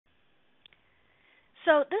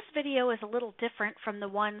So this video is a little different from the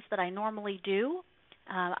ones that I normally do.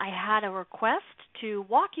 I had a request to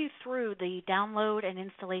walk you through the download and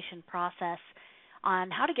installation process on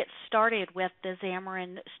how to get started with the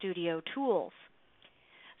Xamarin Studio tools.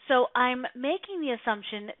 So I'm making the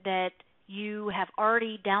assumption that you have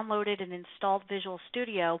already downloaded and installed Visual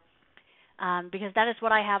Studio because that is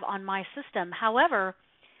what I have on my system. However,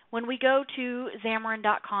 when we go to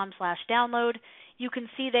xamarin.com/download, you can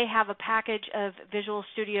see they have a package of Visual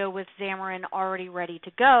Studio with Xamarin already ready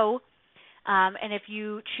to go. And if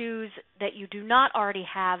you choose that you do not already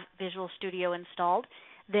have Visual Studio installed,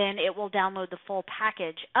 then it will download the full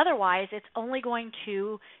package. Otherwise, it's only going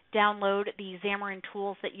to download the Xamarin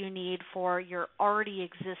tools that you need for your already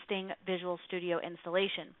existing Visual Studio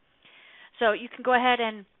installation. So you can go ahead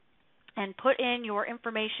and put in your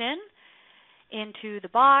information into the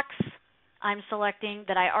box. I'm selecting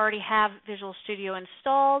that I already have Visual Studio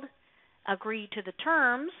installed, agree to the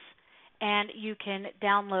terms, and you can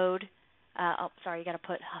download, you got to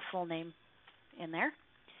put a full name in there,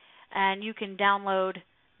 and you can download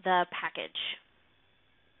the package.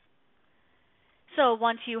 So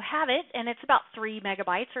once you have it, and it's about 3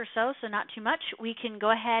 megabytes or so, so not too much, we can go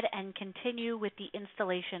ahead and continue with the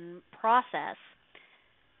installation process.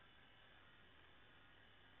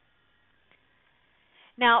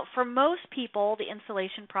 Now, for most people, the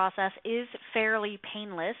installation process is fairly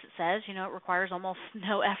painless. It says, it requires almost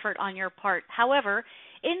no effort on your part. However,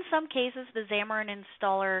 in some cases, the Xamarin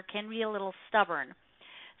installer can be a little stubborn.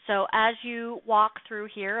 So as you walk through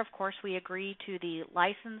here, of course, we agree to the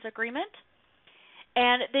license agreement.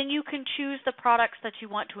 And then you can choose the products that you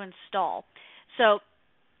want to install. So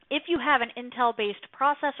if you have an Intel-based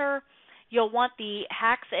processor, you'll want the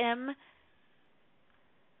HaxM,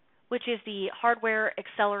 which is the Hardware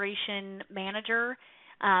Acceleration Manager.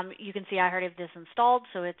 You can see I already have this installed,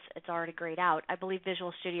 so it's already grayed out. I believe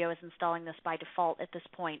Visual Studio is installing this by default at this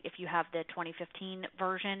point if you have the 2015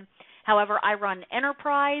 version. However, I run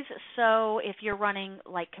Enterprise, so if you're running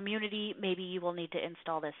like Community, maybe you will need to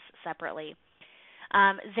install this separately.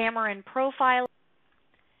 Xamarin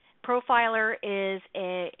Profiler is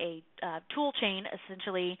a tool chain,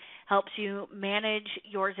 essentially helps you manage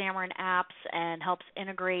your Xamarin apps and helps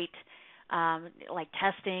integrate like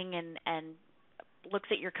testing and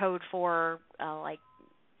looks at your code for like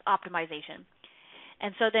optimization.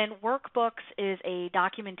 And so then Workbooks is a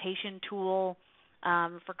documentation tool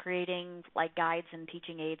for creating like guides and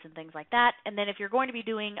teaching aids and things like that. And then if you're going to be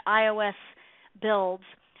doing iOS builds,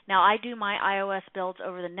 now I do my iOS builds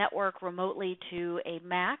over the network remotely to a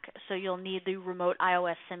Mac, so you'll need the remote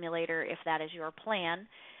iOS simulator if that is your plan,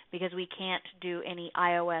 because we can't do any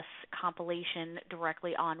iOS compilation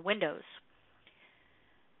directly on Windows.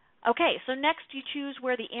 Okay, so next you choose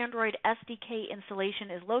where the Android SDK installation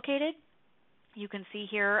is located. You can see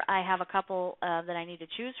here I have a couple that I need to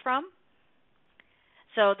choose from.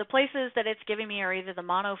 So the places that it's giving me are either the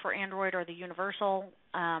mono for Android or the universal.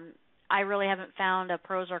 I really haven't found a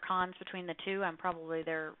pros or cons between the two.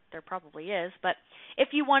 There probably is. But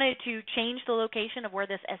if you wanted to change the location of where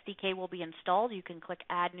this SDK will be installed, you can click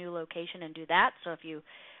Add New Location and do that. So if you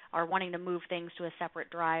are wanting to move things to a separate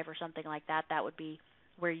drive or something like that, that would be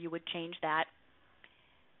where you would change that.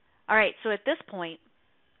 All right, so at this point,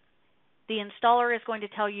 the installer is going to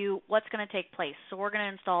tell you what's going to take place. So we're going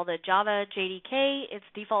to install the Java JDK. It's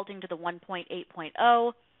defaulting to the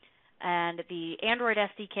 1.8.0. And the Android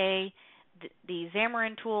SDK, the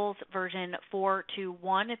Xamarin Tools version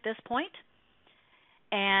 4.2.1 at this point,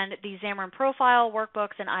 and the Xamarin Profile,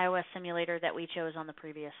 Workbooks, and iOS Simulator that we chose on the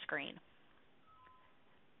previous screen.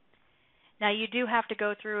 Now you do have to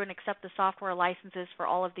go through and accept the software licenses for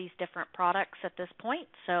all of these different products at this point,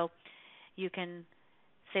 so you can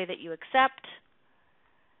say that you accept,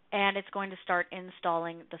 and it's going to start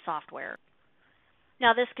installing the software.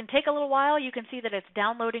 Now this can take a little while. You can see that it's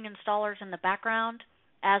downloading installers in the background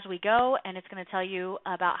as we go, and it's going to tell you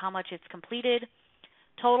about how much it's completed.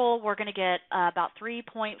 Total, we're going to get about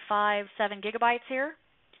 3.57 gigabytes here.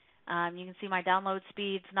 You can see my download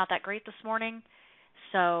speed's not that great this morning,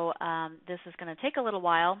 so this is going to take a little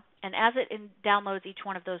while. And as it downloads each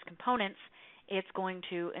one of those components, it's going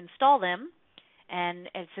to install them. And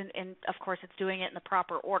of course, it's doing it in the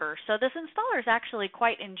proper order. So this installer is actually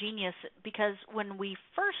quite ingenious because when we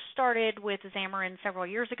first started with Xamarin several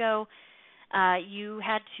years ago, you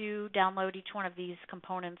had to download each one of these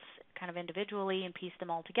components kind of individually and piece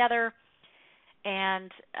them all together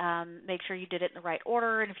and make sure you did it in the right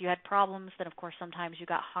order. And if you had problems, then of course sometimes you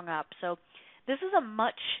got hung up. So this is a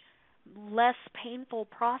much less painful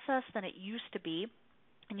process than it used to be.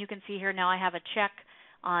 And you can see here now I have a check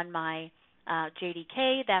on my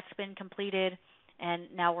JDK that's been completed, And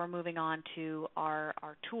now we're moving on to our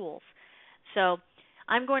tools. So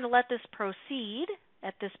I'm going to let this proceed.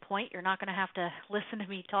 At this point, you're not going to have to listen to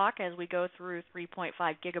me talk as we go through 3.5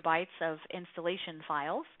 gigabytes of installation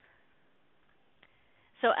files.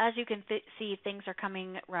 So as you can see, things are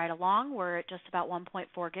coming right along. We're at just about 1.4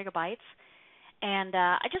 gigabytes. And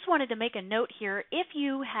I just wanted to make a note here. If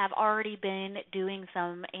you have already been doing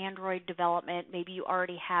some Android development, maybe you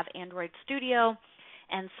already have Android Studio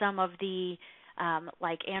and some of the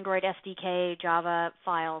like Android SDK, Java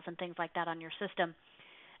files, and things like that on your system,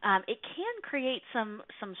 it can create some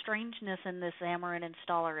strangeness in this Xamarin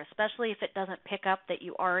installer, especially if it doesn't pick up that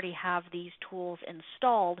you already have these tools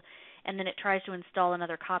installed, and then it tries to install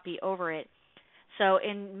another copy over it. So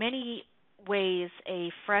in many ways,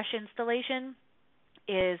 a fresh installation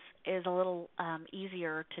is a little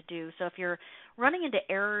easier to do. So if you're running into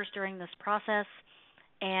errors during this process,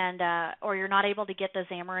 and or you're not able to get the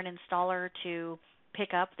Xamarin installer to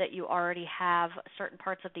pick up that you already have certain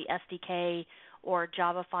parts of the SDK or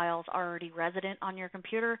Java files already resident on your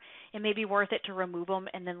computer, it may be worth it to remove them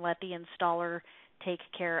and then let the installer take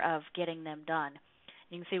care of getting them done.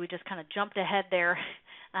 You can see we just kind of jumped ahead there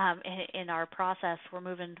in our process. We're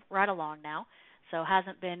moving right along now, so it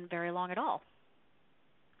hasn't been very long at all.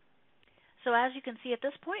 So as you can see at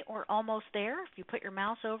this point, we're almost there. If you put your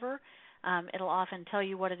mouse over, it'll often tell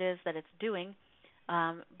you what it is that it's doing.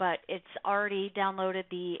 But it's already downloaded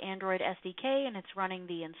the Android SDK and it's running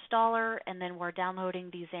the installer, and then we're downloading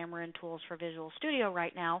the Xamarin tools for Visual Studio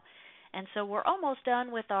right now. And so we're almost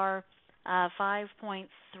done with our 3.57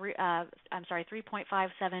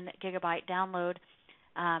 gigabyte download,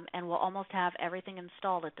 and we'll almost have everything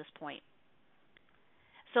installed at this point.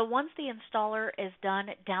 So once the installer is done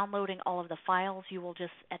downloading all of the files, you will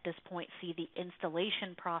just at this point see the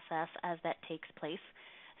installation process as that takes place.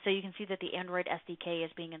 So you can see that the Android SDK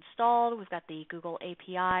is being installed. We've got the Google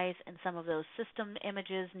APIs and some of those system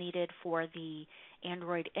images needed for the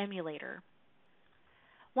Android emulator.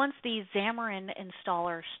 Once the Xamarin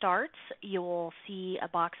installer starts, you will see a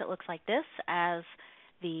box that looks like this as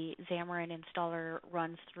the Xamarin installer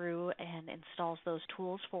runs through and installs those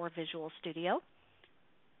tools for Visual Studio.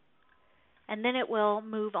 And then it will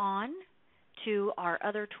move on to our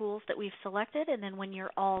other tools that we've selected, and then when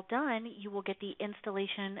you're all done, you will get the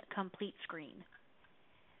installation complete screen.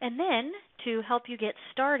 And then, to help you get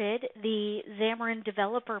started, the Xamarin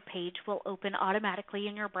developer page will open automatically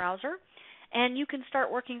in your browser, and you can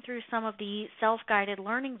start working through some of the self-guided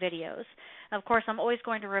learning videos. Of course, I'm always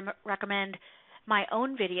going to recommend my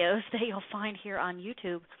own videos that you'll find here on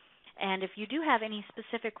YouTube. And if you do have any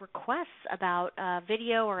specific requests about a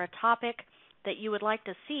video or a topic that you would like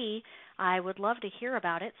to see, I would love to hear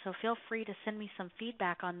about it, so feel free to send me some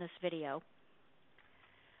feedback on this video.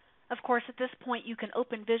 Of course, at this point, you can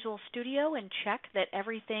open Visual Studio and check that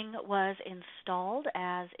everything was installed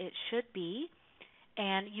as it should be.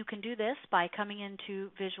 And you can do this by coming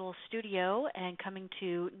into Visual Studio and coming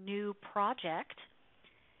to New Project.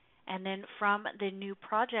 And then from the New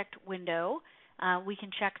Project window, we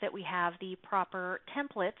can check that we have the proper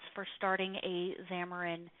templates for starting a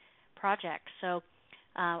Xamarin project. So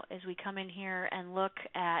as we come in here and look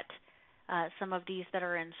at some of these that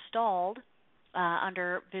are installed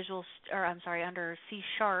under under C#,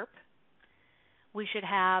 we should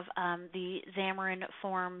have the Xamarin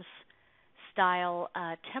Forms style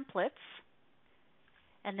templates.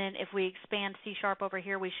 And then if we expand C# over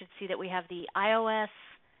here, we should see that we have the iOS,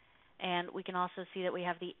 and we can also see that we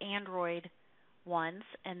have the Android ones,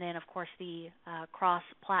 and then of course the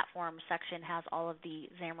cross-platform section has all of the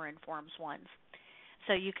Xamarin Forms ones.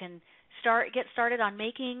 So you can get started on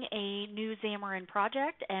making a new Xamarin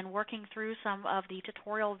project and working through some of the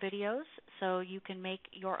tutorial videos so you can make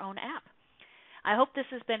your own app. I hope this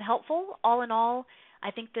has been helpful. All in all, I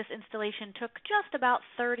think this installation took just about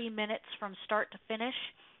 30 minutes from start to finish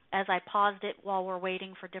as I paused it while we're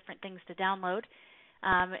waiting for different things to download.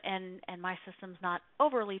 And my system's not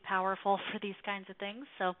overly powerful for these kinds of things.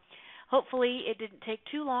 So hopefully it didn't take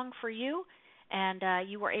too long for you, and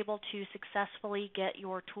you were able to successfully get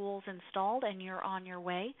your tools installed and you're on your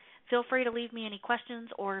way. Feel free to leave me any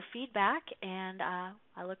questions or feedback, and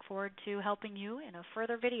I look forward to helping you in a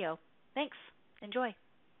further video. Thanks. Enjoy.